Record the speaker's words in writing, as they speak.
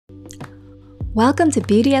Welcome to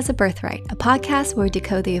Beauty as a Birthright, a podcast where we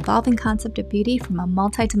decode the evolving concept of beauty from a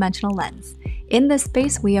multidimensional lens. In this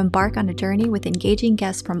space, we embark on a journey with engaging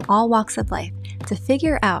guests from all walks of life to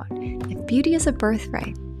figure out if beauty is a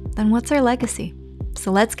birthright, then what's our legacy? So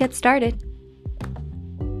let's get started.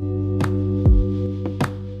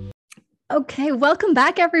 Okay, welcome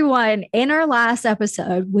back, everyone. In our last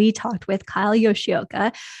episode, we talked with Kyle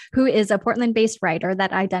Yoshioka, who is a Portland-based writer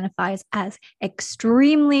that identifies as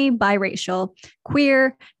extremely biracial,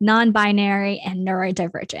 queer, non-binary, and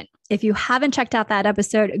neurodivergent. If you haven't checked out that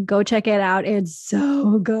episode, go check it out. It's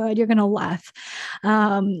so good. You're going to laugh.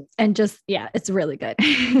 It's really good.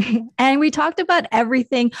 And we talked about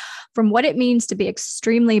everything from what it means to be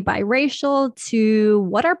extremely biracial to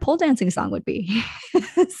what our pole dancing song would be.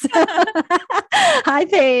 Hi,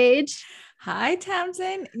 Paige. Hi,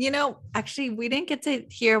 Tamsin. Actually, we didn't get to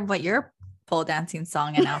hear what your pole dancing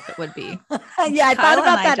song and outfit would be. Yeah, I thought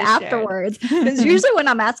about that afterwards. Because usually when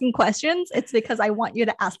I'm asking questions, it's because I want you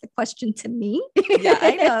to ask the question to me. Yeah,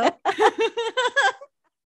 I know.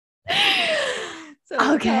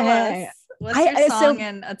 So okay. What's your song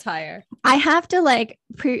and attire? I have to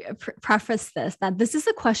preface that this is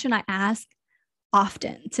a question I ask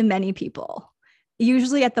often to many people.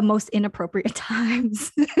 Usually at the most inappropriate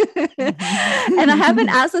times. And I haven't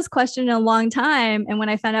asked this question in a long time. And when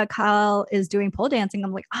I found out Kyle is doing pole dancing,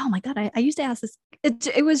 I'm like, oh my God, I used to ask this.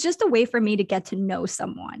 It was just a way for me to get to know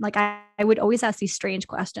someone. Like I would always ask these strange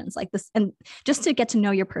questions like this, and just to get to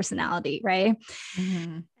know your personality. Right.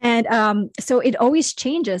 Mm-hmm. And so it always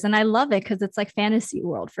changes. And I love it because it's like fantasy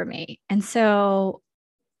world for me. And so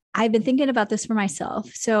I've been thinking about this for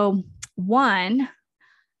myself. So one,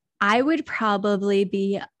 I would probably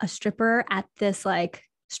be a stripper at this like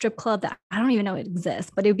strip club that I don't even know it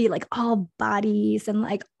exists, but it would be like all bodies and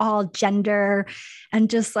like all gender and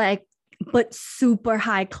just like, but super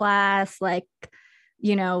high class, like,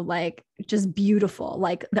 just beautiful,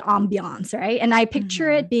 like the ambiance. Right. And I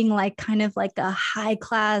picture it being like kind of like a high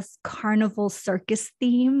class carnival circus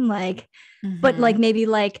theme, like, but like maybe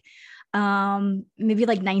like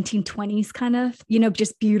 1920s kind of,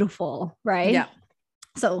 just beautiful. Right. Yeah.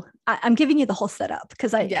 So I'm giving you the whole setup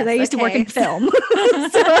because I used to work in film.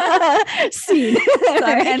 Scene. So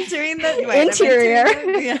I'm entering the interior.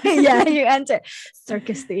 Yeah, you enter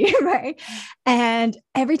circus theme, right? And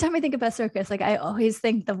every time I think about circus, like I always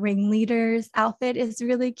think the ringleader's outfit is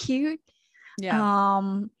really cute. Yeah.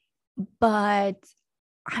 But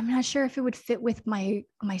I'm not sure if it would fit with my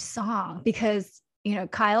song because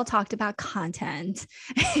Kyle talked about content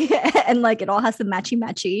and like it all has to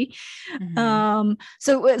matchy.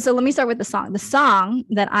 So let me start with the song. The song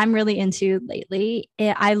that I'm really into lately,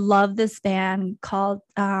 I love this band called,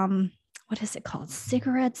 what is it called?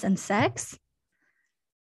 Cigarettes and Sex.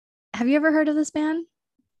 Have you ever heard of this band?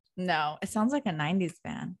 No, it sounds like a 90s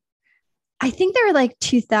band. I think they were like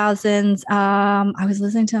 2000s. I was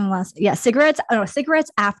listening to them Cigarettes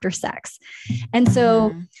After Sex. And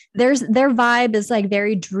so their vibe is like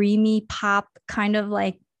very dreamy pop, kind of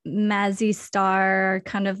like Mazzy Star,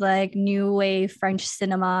 kind of like new wave French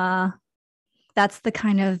cinema. That's the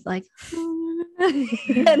kind of like,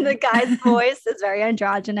 and the guy's voice is very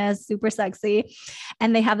androgynous, super sexy.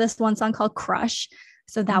 And they have this one song called Crush.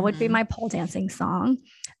 So that would be my pole dancing song.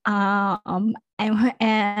 And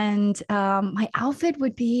my outfit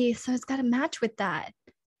would be, so it's got to match with that.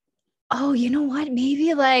 Oh, you know what?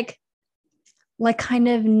 Maybe like kind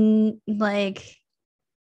of like,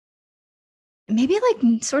 maybe like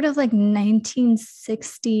sort of like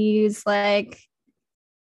 1960s, like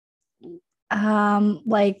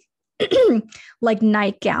like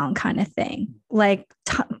nightgown kind of thing, like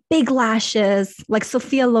big lashes, like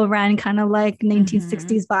Sophia Loren, kind of like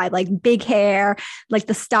 1960s vibe, like big hair, like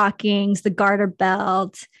the stockings, the garter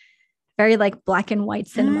belt, very like black and white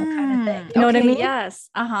cinema kind of thing. You know what I mean? Yes.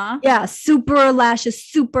 Yeah. Super lashes,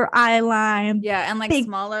 super eyeline. Yeah. And like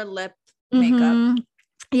smaller lip makeup.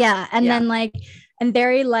 Yeah. And then like, and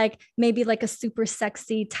very like maybe like a super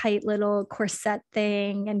sexy tight little corset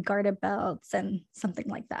thing and garter belts and something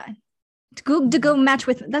like that. To go match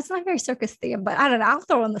with, that's not very circus theme, but I don't know. I'll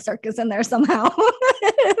throw in the circus in there somehow.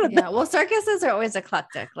 Yeah. Well, circuses are always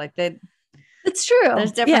eclectic. Like it's true.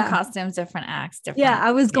 There's different costumes, different acts, different. Yeah.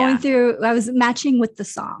 I was matching with the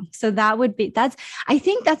song. So I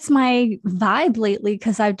think that's my vibe lately.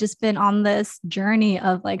 Cause I've just been on this journey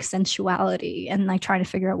of like sensuality and like trying to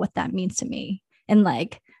figure out what that means to me and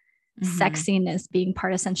like sexiness being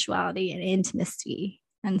part of sensuality and intimacy.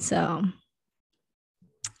 And so.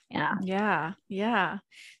 Yeah.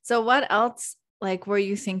 So what else like, were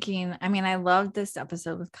you thinking, I mean, I loved this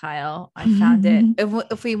episode with Kyle. I found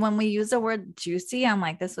it, when we use the word juicy, I'm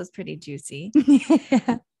like, this was pretty juicy.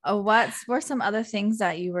 Yeah. What were some other things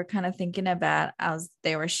that you were kind of thinking about as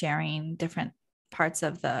they were sharing different parts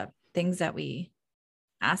of the things that we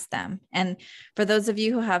asked them? And for those of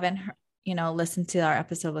you who haven't, listened to our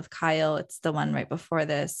episode with Kyle, it's the one right before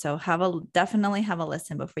this. So definitely have a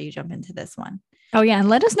listen before you jump into this one. Oh yeah, and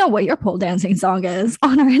let us know what your pole dancing song is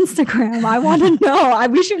on our Instagram. I want to know.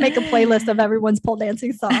 We should make a playlist of everyone's pole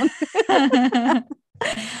dancing song.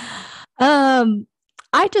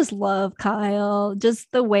 I just love Kyle,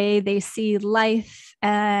 just the way they see life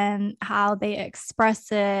and how they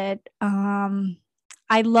express it.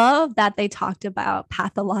 I love that they talked about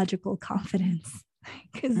pathological confidence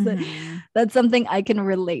because that's something I can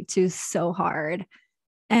relate to so hard.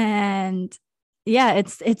 And yeah,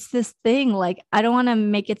 it's this thing, like, I don't want to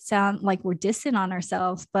make it sound like we're dissing on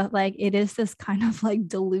ourselves, but like it is this kind of like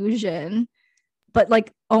delusion, but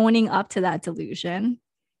like owning up to that delusion.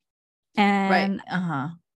 And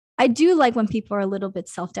I do like when people are a little bit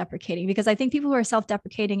self-deprecating, because I think people who are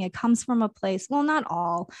self-deprecating, it comes from a place, well, not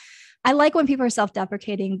all. I like when people are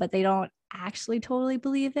self-deprecating, but they don't actually totally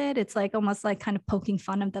believe it. It's like almost like kind of poking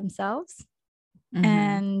fun of themselves.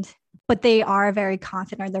 But they are very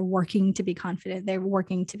confident, or they're working to be confident. They're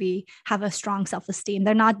working to have a strong self-esteem.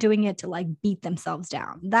 They're not doing it to like beat themselves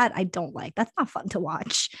down. That I don't like. That's not fun to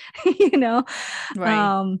watch,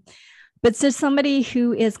 Right. But so somebody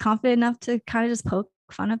who is confident enough to kind of just poke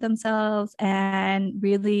fun of themselves, and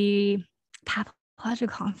really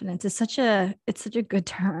pathological confidence is such a good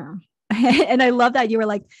term. And I love that you were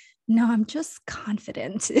like, no, I'm just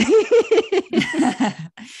confident.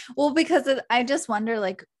 Well, because I just wonder,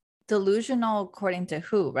 like, delusional according to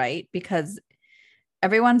who, right? Because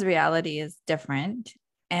everyone's reality is different.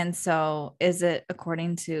 And so is it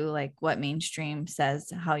according to like what mainstream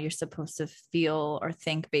says how you're supposed to feel or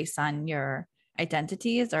think based on your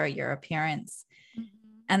identities or your appearance?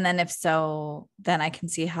 And then if so, then I can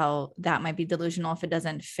see how that might be delusional if it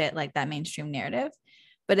doesn't fit like that mainstream narrative.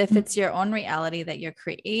 But if it's your own reality that you're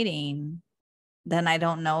creating, then I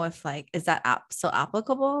don't know if like, is that so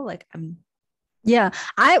applicable? Like I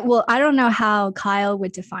don't know how Kyle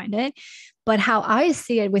would define it, but how I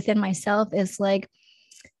see it within myself is like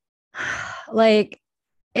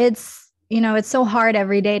it's, it's so hard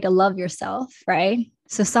every day to love yourself, right?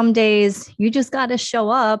 So some days you just got to show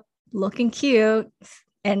up looking cute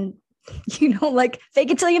and like fake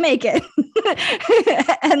it till you make it.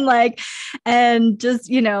 and just,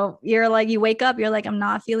 you're like, you wake up, you're like, I'm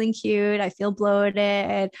not feeling cute. I feel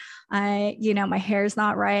bloated. My hair's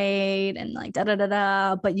not right. And like, da, da, da,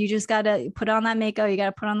 da. But you just got to put on that makeup. You got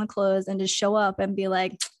to put on the clothes and just show up and be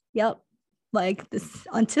like, yep, like this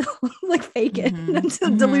until like fake it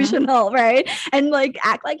until delusional, right? And like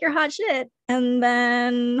act like you're hot shit. And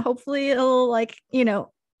then hopefully it'll like,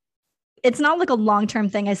 it's not like a long-term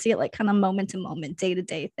thing. I see it like kind of moment to moment,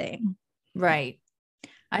 day-to-day thing. Right.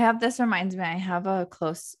 This reminds me, I have a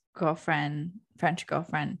close girlfriend, French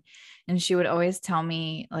girlfriend, and she would always tell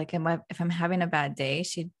me, like, if I'm having a bad day,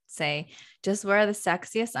 she'd say, just wear the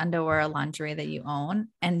sexiest underwear or lingerie that you own,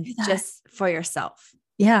 and just for yourself.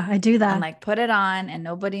 Yeah, I do that. And like put it on, and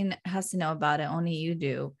nobody has to know about it. Only you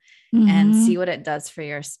do. And see what it does for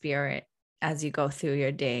your spirit as you go through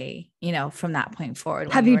your day, from that point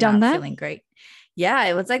forward. Have you done that? Feeling great. Yeah.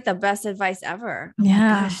 It was like the best advice ever. Oh my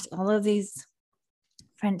gosh, all of these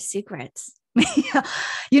French secrets. Yeah.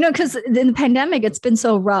 Because in the pandemic, it's been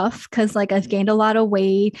so rough because like I've gained a lot of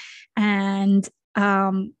weight. And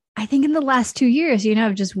I think in the last 2 years,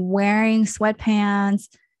 just wearing sweatpants,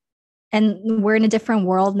 and we're in a different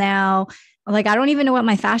world now. Like, I don't even know what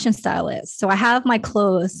my fashion style is. So I have my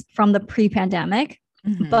clothes from the pre-pandemic.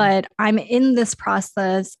 But I'm in this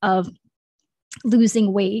process of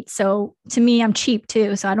losing weight. So to me, I'm cheap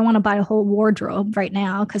too. So I don't want to buy a whole wardrobe right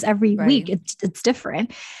now because every week it's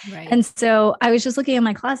different. Right. And so I was just looking at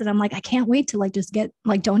my closet. I'm like, I can't wait to like just get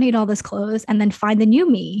like donate all this clothes and then find the new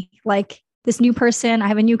me, like this new person. I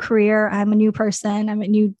have a new career. I'm a new person. I'm a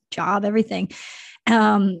new job, everything.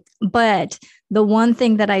 But the one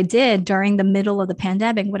thing that I did during the middle of the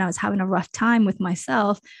pandemic when I was having a rough time with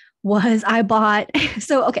myself was I bought,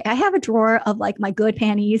 I have a drawer of like my good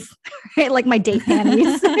panties, right? Like my date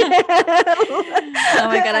panties. Oh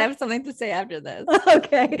my God, I have something to say after this.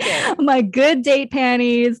 Okay. My good date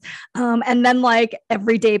panties, and then like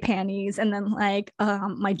everyday panties, and then like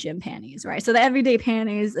my gym panties, right? So the everyday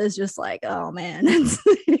panties is just like, oh man,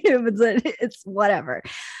 it's whatever.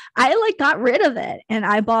 I like got rid of it and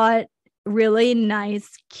I bought really nice,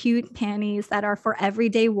 cute panties that are for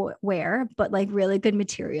everyday wear, but like really good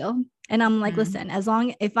material. And I'm like, listen,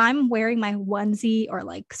 if I'm wearing my onesie or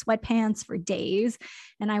like sweatpants for days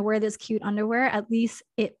and I wear this cute underwear, at least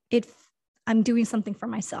I'm doing something for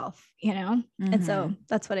myself, you know? And so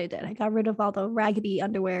that's what I did. I got rid of all the raggedy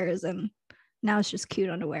underwears and now it's just cute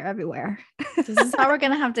underwear everywhere. This is how we're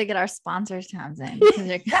going to have to get our sponsors, Townsend.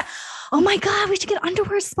 Oh my God, we should get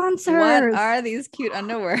underwear sponsors. What are these cute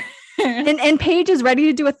underwear? And Paige is ready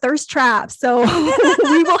to do a thirst trap. So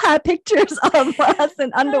we will have pictures of us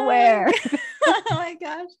in underwear. Oh my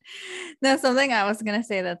gosh. Now, something I was going to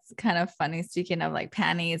say that's kind of funny, speaking of like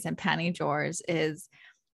panties and panty drawers, is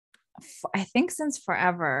I think since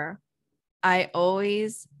forever, I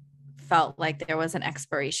always felt like there was an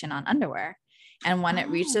expiration on underwear. And when it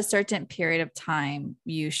reached a certain period of time,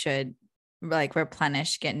 you should like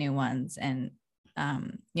replenish, get new ones, and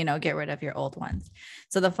get rid of your old ones.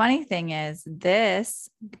 So the funny thing is, this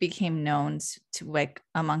became known to like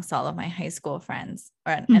amongst all of my high school friends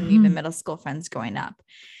and even middle school friends growing up.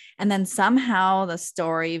 And then somehow the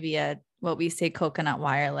story via what we say coconut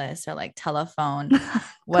wireless or like telephone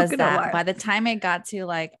was that by the time it got to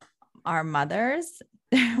like our mothers,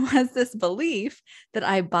 there was this belief that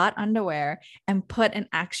I bought underwear and put an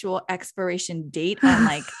actual expiration date on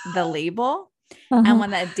like the label. And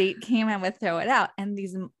when that date came, I would throw it out. And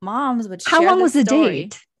these moms would share. How long was the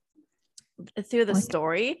date? Through the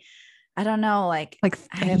story. I don't know, like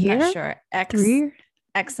a year? Not sure.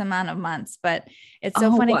 X amount of months, but it's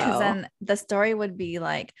so funny because then the story would be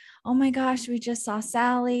like, oh my gosh, we just saw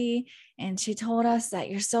Sally and she told us that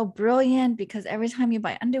you're so brilliant because every time you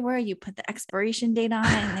buy underwear, you put the expiration date on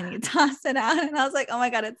it and then you toss it out. And I was like, oh my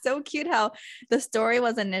God, it's so cute how the story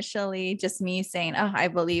was initially just me saying, oh, I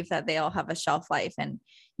believe that they all have a shelf life and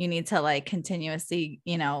you need to like continuously,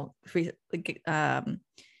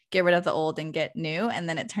 get rid of the old and get new. And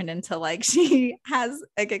then it turned into like she has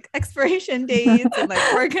like expiration dates and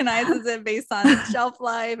like organizes it based on shelf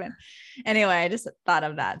life. And anyway, I just thought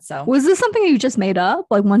of that. So was this something you just made up?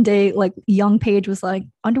 Like one day, like young Paige was like,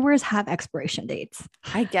 underwears have expiration dates.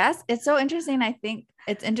 I guess it's so interesting. I think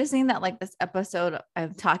it's interesting that like this episode,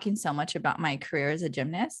 I'm talking so much about my career as a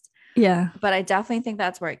gymnast. Yeah. But I definitely think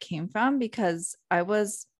that's where it came from because I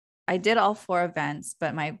did all 4 events,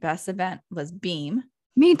 but my best event was beam.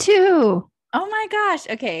 Me too. Oh my gosh.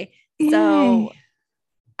 Okay. Yay. So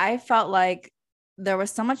I felt like there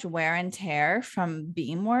was so much wear and tear from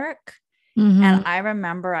beam work. And I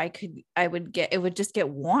remember it would just get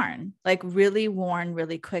worn, like really worn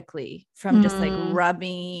really quickly from just like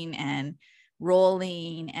rubbing and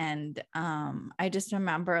rolling. And I just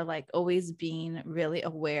remember like always being really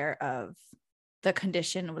aware of the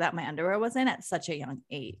condition that my underwear was in at such a young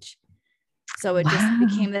age. So it just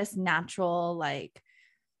became this natural like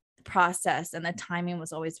process, and the timing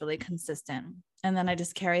was always really consistent. And then I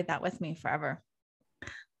just carried that with me forever.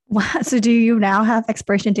 Wow. So do you now have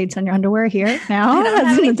expiration dates on your underwear here now? I don't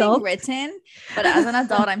have anything written, but as an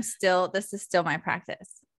adult, this is still my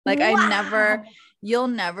practice. Like you'll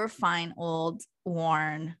never find old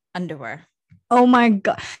worn underwear. Oh my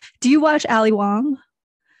God. Do you watch Ali Wong?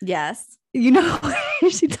 Yes. You know,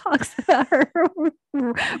 she talks about her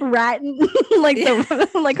rat, like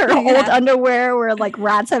her old underwear where like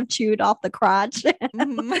rats have chewed off the crotch.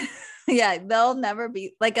 Yeah, they'll never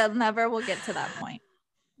be like, I'll never will get to that point.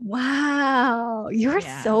 Wow, you're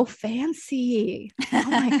so fancy. Oh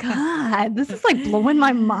my God, this is like blowing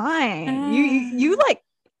my mind. You like,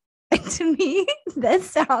 to me, this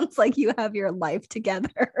sounds like you have your life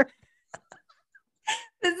together.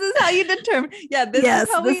 This is how you determine. Yeah, this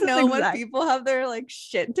is how we know when people have their like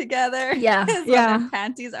shit together. Yeah. Their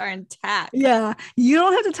panties are intact. Yeah. You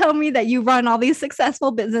don't have to tell me that you run all these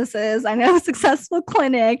successful businesses. I know a successful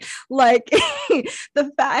clinic. Like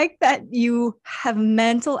the fact that you have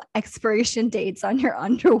mental expiration dates on your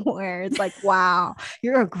underwear. It's like, wow,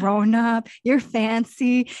 you're a grown up. You're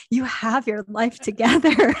fancy. You have your life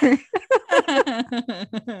together.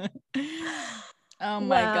 Oh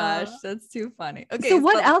my gosh, that's too funny. Okay. So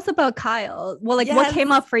what else about Kyle? Well, like what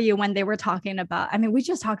came up for you when they were talking about, I mean, we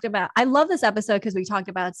just talked about, I love this episode because we talked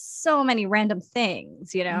about so many random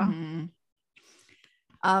things, you know?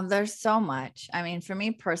 There's so much. I mean, for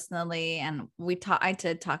me personally, and I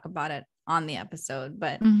did talk about it on the episode,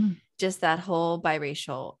 but just that whole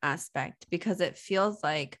biracial aspect, because it feels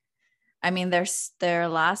like, I mean, their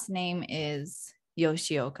last name is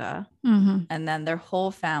Yoshioka, and then their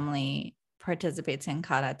whole family participates in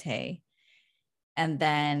karate, and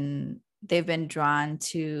then they've been drawn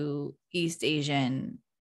to East Asian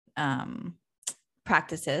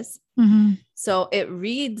practices. So it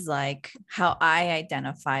reads like how I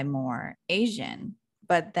identify more Asian,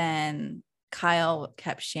 but then Kyle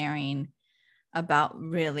kept sharing about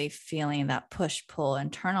really feeling that push pull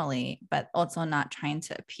internally, but also not trying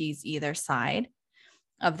to appease either side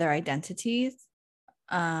of their identities.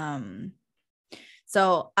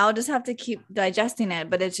 So I'll just have to keep digesting it,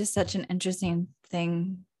 but it's just such an interesting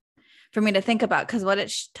thing for me to think about, because what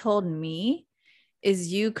it told me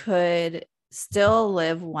is you could still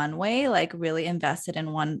live one way, like really invested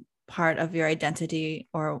in one part of your identity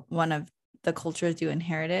or one of the cultures you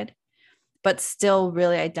inherited, but still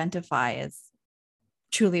really identify as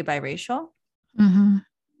truly biracial. Mm-hmm.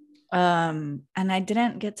 And I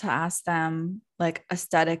didn't get to ask them like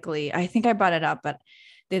aesthetically. I think I brought it up, but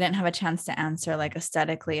they didn't have a chance to answer like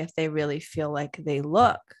aesthetically if they really feel like they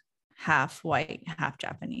look half white, half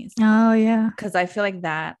Japanese. Oh yeah. Because I feel like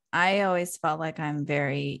that I always felt like I'm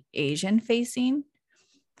very Asian facing.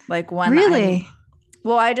 Like when really?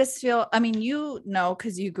 I just feel, I mean,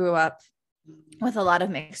 because you grew up with a lot of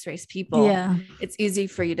mixed race people. Yeah. It's easy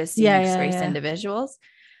for you to see mixed race individuals.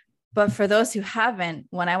 But for those who haven't,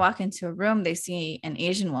 when I walk into a room, they see an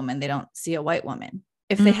Asian woman, they don't see a white woman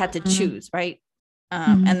if they had to choose, right?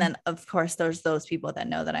 And then of course there's those people that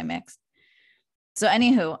know that I'm mixed. So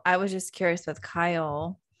anywho, I was just curious with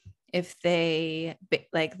Kyle if they,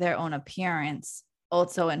 like their own appearance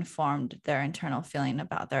also informed their internal feeling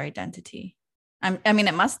about their identity. I mean,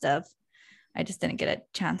 it must have. I just didn't get a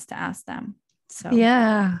chance to ask them. So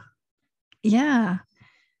yeah.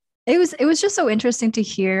 It was just so interesting to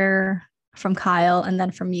hear from Kyle and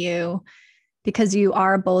then from you, because you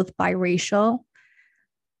are both biracial,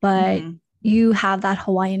 but you have that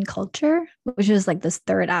Hawaiian culture, which is like this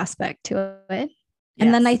third aspect to it.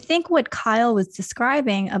 And then I think what Kyle was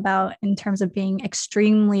describing about in terms of being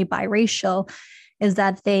extremely biracial is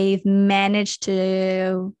that they've managed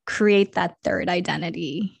to create that third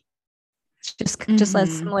identity, just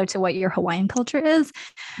as similar to what your Hawaiian culture is.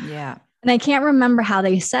 Yeah. And I can't remember how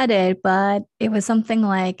they said it, but it was something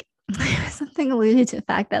alluded to the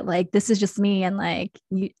fact that like, this is just me. And like,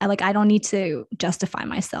 I don't need to justify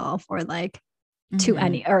myself or like to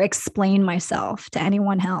any, or explain myself to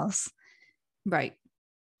anyone else. Right.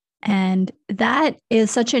 And that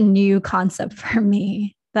is such a new concept for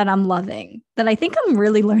me that I'm loving, that I think I'm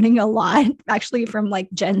really learning a lot actually from like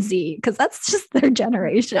Gen Z, because that's just their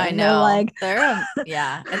generation. I know. They're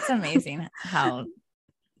it's amazing how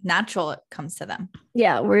natural it comes to them.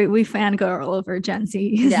 Yeah, we fangirl over Gen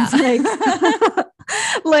Z. Yeah.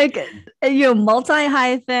 Like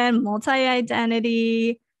multi-hyphen,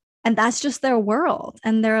 multi-identity, and that's just their world.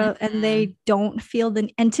 And and they don't feel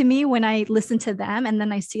and to me, when I listen to them and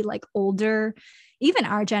then I see like older, even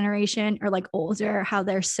our generation or like older, how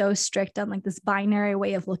they're so strict on like this binary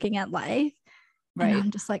way of looking at life. Right. And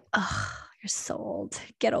I'm just like, oh, you're so old.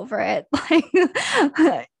 Get over it. Like,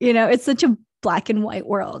 it's such a black and white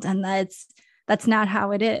world, and that's not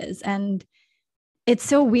how it is. And it's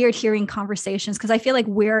so weird hearing conversations, because I feel like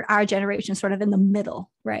our generation sort of in the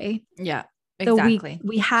middle, right? Yeah, exactly. So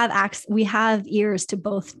we have ears to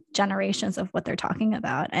both generations of what they're talking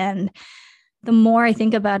about. And the more I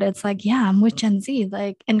think about it, it's like, yeah, I'm with Gen Z.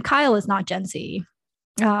 Like, and Kyle is not Gen Z.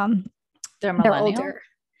 They're older.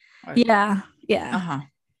 Yeah. Uh-huh.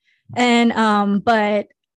 And but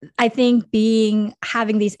I think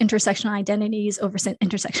having these intersectional identities over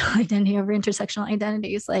intersectional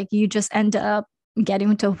identities, like you just end up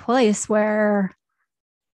getting to a place where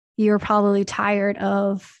you're probably tired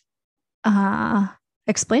of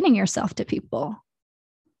explaining yourself to people.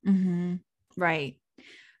 Right.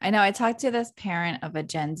 I know. I talked to this parent of a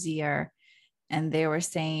Gen Zer, and they were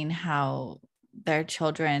saying how their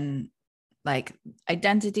children, like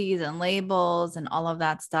identities and labels and all of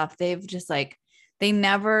that stuff, they've just like, they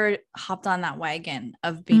never hopped on that wagon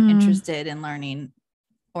of being interested in learning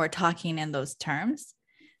or talking in those terms.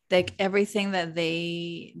 Like everything that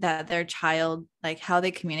their child, like how they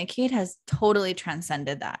communicate, has totally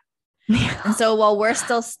transcended that. Yeah. And so while we're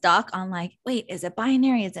still stuck on like, wait, is it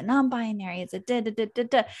binary? Is it non-binary? Is it da?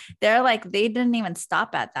 They're like, they didn't even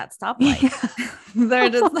stop at that stoplight. Yeah. They're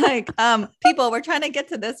just like, people, we're trying to get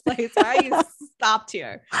to this place. Why are you stopped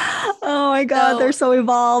here? Oh my God, they're so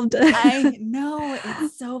evolved. I know,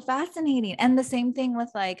 it's so fascinating. And the same thing with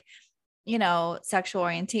like, sexual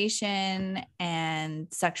orientation and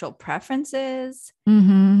sexual preferences.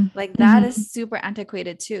 Like that is super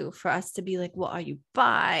antiquated too, for us to be like, well, are you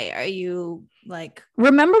bi? Are you like,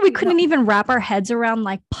 remember we couldn't even wrap our heads around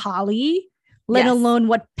like poly, let alone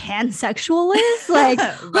what pansexual is. Like,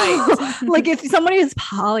 right. Like if somebody is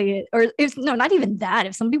poly, or not even that,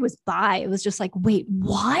 if somebody was bi, it was just like, wait,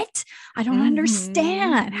 what? I don't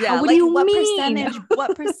understand. Yeah, what do you mean?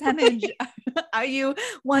 What percentage are you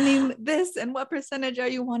wanting this? And what percentage are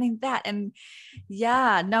you wanting that? And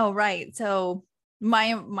right. So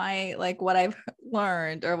my like what I've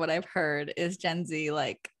learned or what I've heard is Gen Z,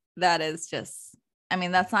 like that is just, I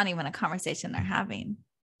mean, that's not even a conversation they're having.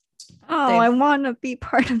 Oh, I want to be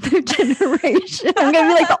part of their generation. I'm gonna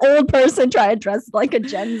be like the old person trying to dress like a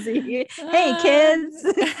Gen Z. Hey, kids.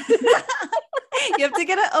 You have to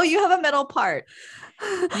get you have a middle part.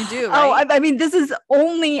 You do, right? I mean, this is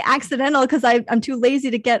only accidental because I'm too lazy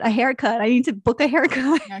to get a haircut. I need to book a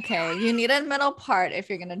haircut. Okay, you need a middle part if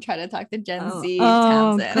you're gonna try to talk to Gen Z.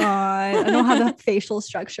 Oh God, I don't have the facial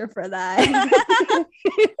structure for that.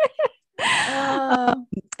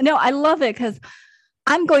 No, I love it because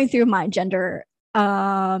I'm going through my gender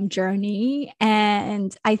journey,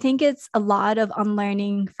 and I think it's a lot of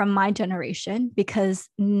unlearning from my generation because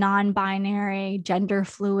non-binary, gender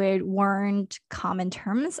fluid weren't common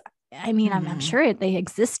terms. I mean, I'm sure they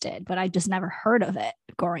existed, but I just never heard of it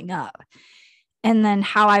growing up. And then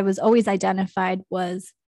how I was always identified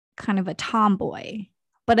was kind of a tomboy,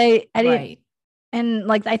 but I didn't, and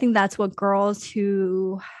like I think that's what girls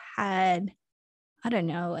who had, I don't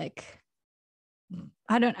know, like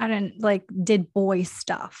I don't like did boy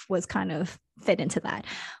stuff was kind of fit into that,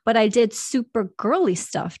 but I did super girly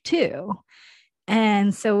stuff too.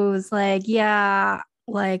 And so it was like, yeah,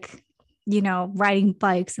 like, you know, riding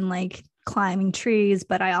bikes and like climbing trees,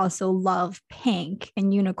 but I also love pink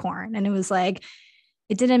and unicorn. And it was like,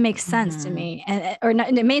 it didn't make sense to me, and or not,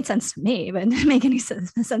 it made sense to me, but it didn't make any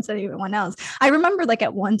sense to anyone else. I remember like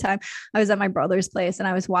at one time I was at my brother's place and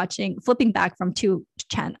I was flipping back from two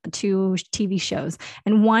TV shows,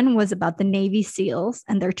 and one was about the Navy SEAls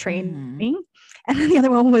and their training, and then the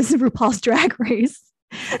other one was RuPaul's Drag Race.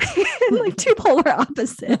 Like two polar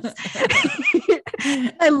opposites.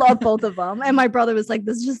 I love both of them, and my brother was like,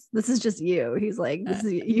 this is just you. He's like,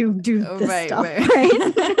 you do this stuff, right?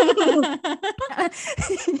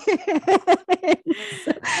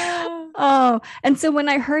 And so when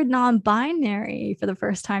I heard non-binary for the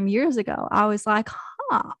first time years ago, I was like,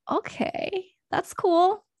 okay, that's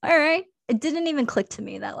cool. All right. It didn't even click to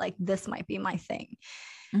me that like this might be my thing.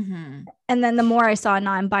 And then the more I saw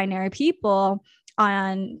non-binary people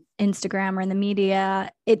on Instagram or in the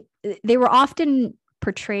media, they were often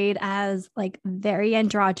portrayed as like very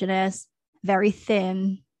androgynous, very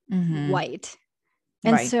thin, white.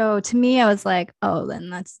 And so to me, I was like, oh, then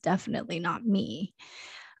that's definitely not me.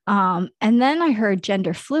 And then I heard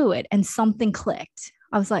gender fluid and something clicked.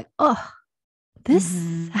 I was like, oh, this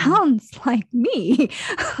sounds like me.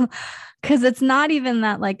 Because it's not even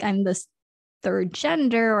that like I'm this third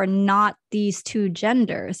gender or not these two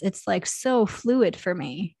genders. It's like so fluid for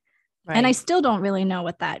me. And I still don't really know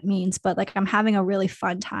what that means, but like I'm having a really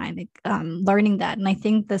fun time learning that. And I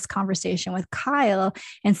think this conversation with Kyle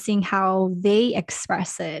and seeing how they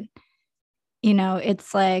express it, you know,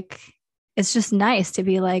 it's like, it's just nice to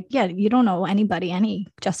be like, yeah, you don't know anybody,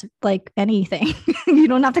 just like anything. You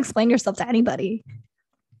don't have to explain yourself to anybody.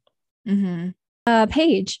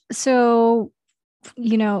 Paige, so,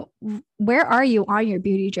 you know, where are you on your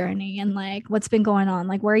beauty journey and like what's been going on?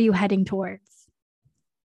 Like, where are you heading towards?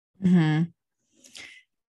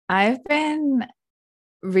 I've been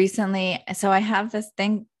recently, so I have this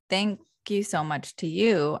thing. Thank you so much to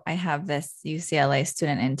you. I have this UCLA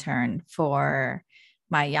student intern for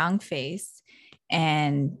my young face,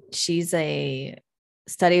 and she's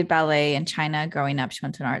studied ballet in China growing up. She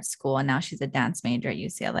went to an art school and now she's a dance major at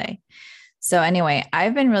UCLA. So anyway,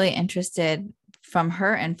 I've been really interested from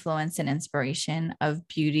her influence and inspiration of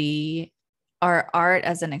beauty or art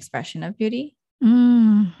as an expression of beauty.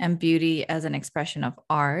 And beauty as an expression of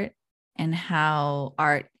art, and how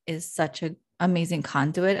art is such an amazing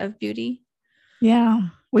conduit of beauty. Yeah.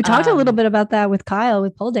 We talked a little bit about that with Kyle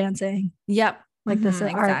with pole dancing. Yep. Like this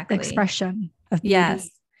art expression of beauty. Yes.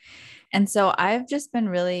 And so I've just been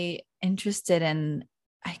really interested in,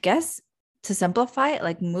 I guess, to simplify it,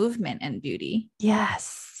 like movement and beauty.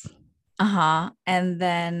 Yes. And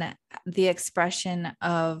then the expression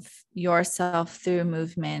of yourself through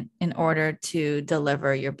movement in order to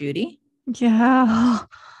deliver your beauty. Yeah.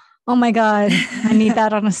 Oh my God. I need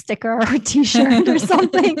that on a sticker or a t-shirt or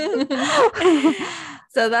something.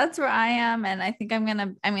 So that's where I am. And I think I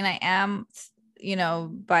am, you know,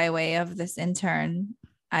 by way of this intern,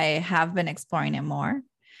 I have been exploring it more.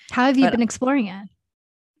 How have you been exploring it?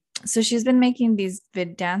 So she's been making these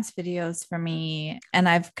dance videos for me, and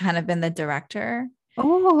I've kind of been the director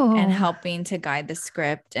and helping to guide the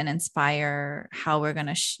script and inspire how we're going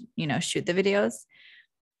to, shoot the videos.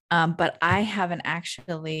 But I haven't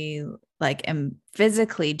actually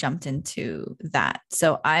physically jumped into that.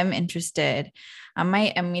 So I'm interested. I'm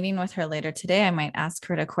meeting with her later today. I might ask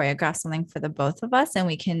her to choreograph something for the both of us and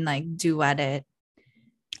we can like duet it.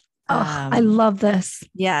 Oh, I love this.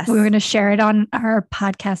 Yes. We're going to share it on our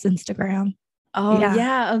podcast Instagram. Oh,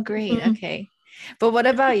 yeah. Oh, great. Mm-hmm. Okay. But what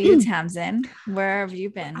about you, Tamsin? Where have you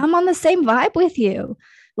been? I'm on the same vibe with you.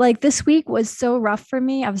 Like this week was so rough for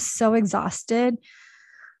me. I was so exhausted.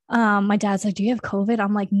 My dad's like, do you have COVID?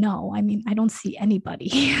 I'm like, no, I mean, I don't see anybody.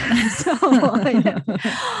 So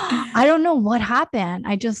I don't know what happened.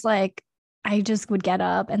 I just would get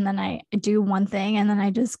up and then I do one thing and then I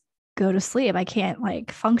just go to sleep. I can't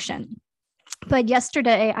like function. But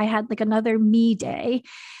yesterday I had like another me day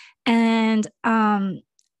and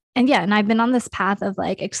I've been on this path of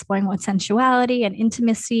like exploring what sensuality and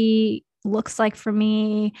intimacy looks like for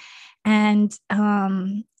me. And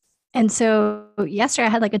so yesterday I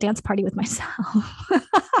had like a dance party with myself.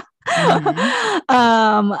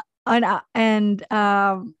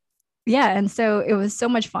 And so it was so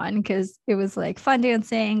much fun because it was like fun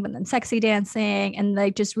dancing, but then sexy dancing and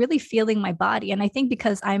like just really feeling my body. And I think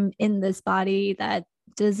because I'm in this body that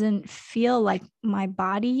doesn't feel like my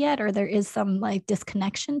body yet, or there is some like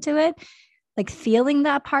disconnection to it, like feeling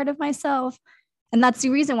that part of myself. And that's the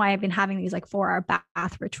reason why I've been having these like 4-hour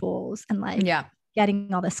bath rituals and like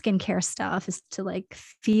getting all the skincare stuff is to like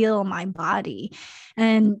feel my body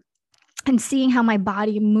and seeing how my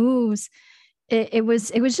body moves. It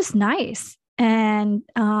was just nice. And,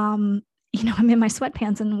 I'm in my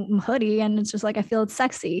sweatpants and hoodie and it's just like, I feel it's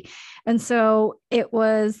sexy. And so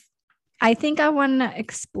I think I want to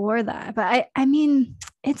explore that, but I mean,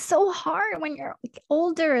 it's so hard when you're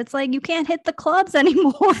older. It's like, you can't hit the clubs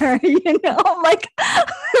anymore, like,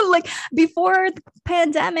 like before the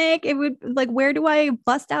pandemic, it would like, where do I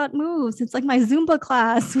bust out moves? It's like my Zumba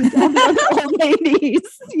class with all the old ladies,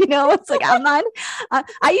 it's like, I'm not,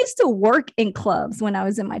 I used to work in clubs when I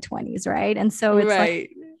was in my 20s. Right. And so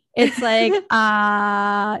it's like,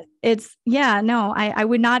 I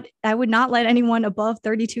would not let anyone above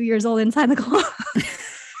 32 years old inside the club.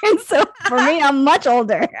 And so for me, I'm much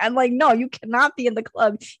older. I'm like, no, you cannot be in the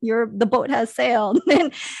club. The boat has sailed.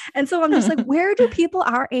 And so I'm just like, where do people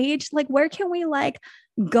our age, like, where can we like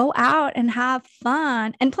go out and have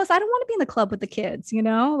fun? And plus I don't want to be in the club with the kids,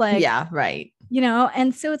 like, yeah, right.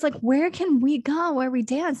 And so it's like, where can we go where we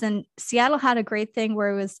dance? And Seattle had a great thing where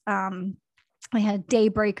it was, we had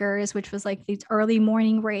Daybreakers, which was like these early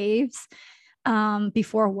morning raves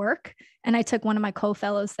before work. And I took one of my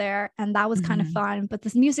co-fellows there and that was kind of fun, but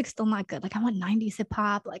this music's still not good. Like I want 90s hip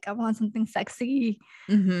hop. Like I want something sexy.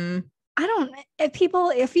 If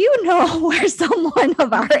you know where someone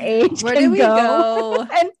of our age where can do we go?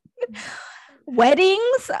 And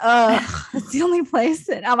weddings, it's the only place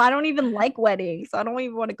that I don't even like weddings. So I don't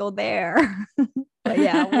even want to go there. But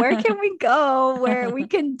yeah, where can we go where we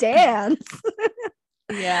can dance?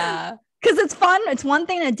 Yeah. Because it's fun. It's one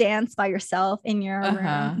thing to dance by yourself in your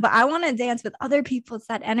room, but I want to dance with other people. It's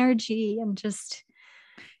that energy and just,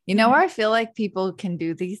 where I feel like people can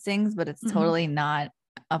do these things, but it's totally not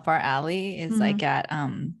up our alley is like at,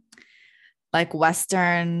 like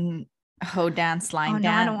Western hoe dance, line dance.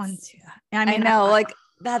 No, I don't want to. I know, like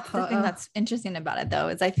that's the thing that's interesting about it though,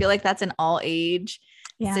 is I feel like that's an all age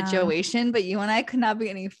situation, but you and I could not be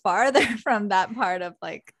any farther from that part of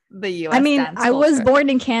like the US. I mean, I was born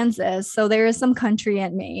in Kansas, so there is some country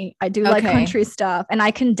in me. I do like country stuff and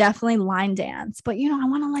I can definitely line dance, but I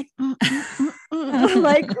want to like,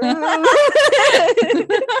 like,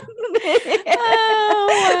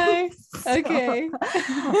 okay.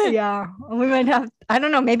 Yeah, we might have, I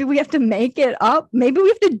don't know, maybe we have to make it up. Maybe we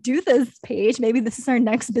have to do this page. Maybe this is our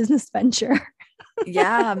next business venture.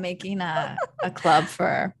 Yeah, making a club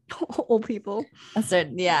for old people.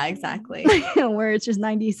 Yeah, exactly. Where it's just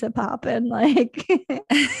 90s hip hop and like.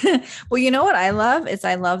 Well, what I love is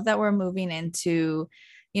I love that we're moving into,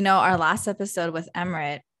 our last episode with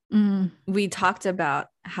Emrit. We talked about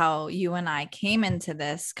how you and I came into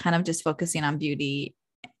this kind of just focusing on beauty.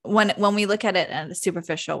 When we look at it in a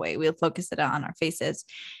superficial way, we'll focus it on our faces.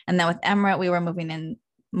 And then with Emrit, we were moving in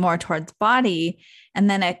more towards body. And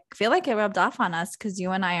then I feel like it rubbed off on us because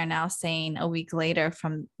you and I are now saying a week later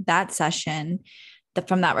from that session,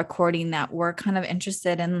 from that recording, that we're kind of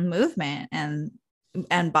interested in movement and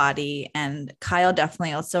body. And Kyle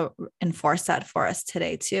definitely also enforced that for us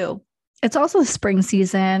today too. It's also spring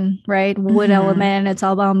season, right? Wood element. It's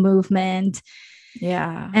all about movement.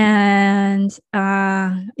 Yeah. And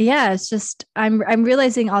it's just, I'm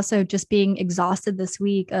realizing also just being exhausted this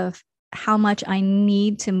week of how much I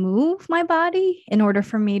need to move my body in order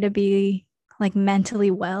for me to be like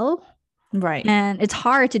mentally well. Right. And it's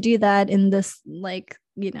hard to do that in this, like,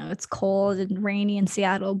 it's cold and rainy in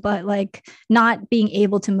Seattle, but like not being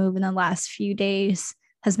able to move in the last few days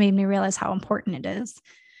has made me realize how important it is.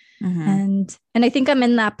 And I think I'm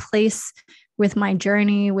in that place with my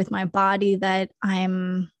journey, with my body, that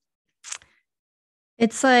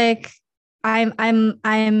it's like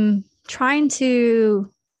I'm trying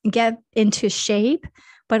to get into shape,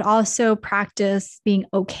 but also practice being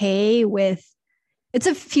okay with, it's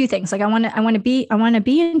a few things. Like I want to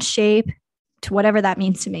be in shape, to whatever that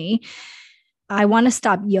means to me. I want to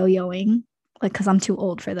stop yo-yoing, like, because I'm too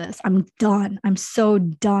old for this. I'm done. I'm so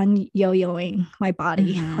done yo-yoing my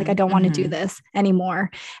body. Like, I don't want to do this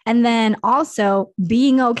anymore. And then also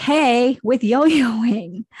being okay with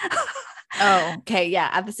yo-yoing. Oh, okay. Yeah.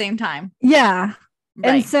 At the same time. Yeah. Right.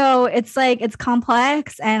 And so it's like, it's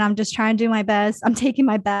complex, and I'm just trying to do my best. I'm taking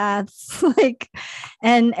my baths, like,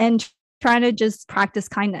 and trying to just practice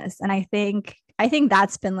kindness. And I think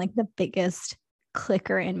that's been like the biggest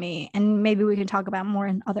clicker in me. And maybe we can talk about more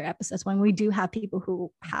in other episodes when we do have people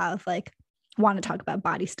who have like want to talk about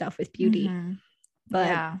body stuff with beauty.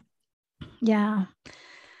 But yeah.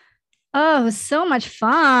 Oh, it was so much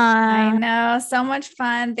fun. I know, so much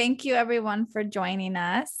fun. Thank you everyone for joining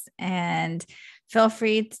us, and feel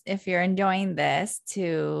free if you're enjoying this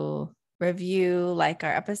to review, like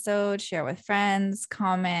our episode, share with friends,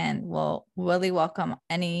 comment. We'll really welcome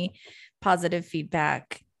any positive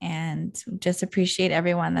feedback, and just appreciate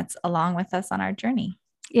everyone that's along with us on our journey.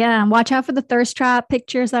 Yeah. Watch out for the thirst trap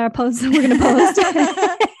pictures that we're going to post.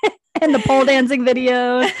 And the pole dancing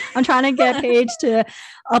videos. I'm trying to get Paige to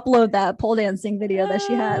upload that pole dancing video that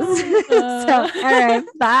she has. So, all right.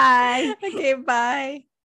 Bye. Okay. Bye.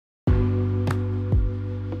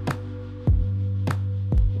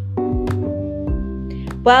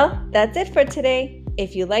 Well, that's it for today.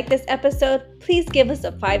 If you like this episode, please give us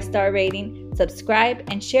a 5-star rating, subscribe,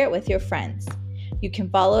 and share it with your friends. You can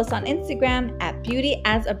follow us on Instagram at Beauty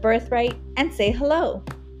as a Birthright and say hello.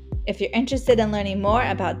 If you're interested in learning more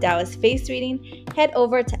about Taoist face reading, head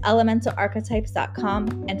over to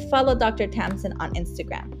elementalarchetypes.com and follow Dr. Tamsin on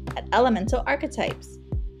Instagram at Elemental Archetypes.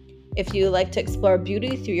 If you would like to explore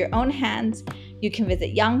beauty through your own hands, you can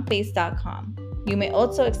visit yangface.com. You may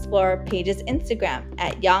also explore Paige's Instagram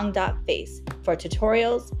at yang.face for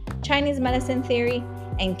tutorials, Chinese medicine theory,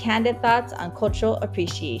 and candid thoughts on cultural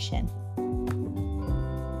appreciation.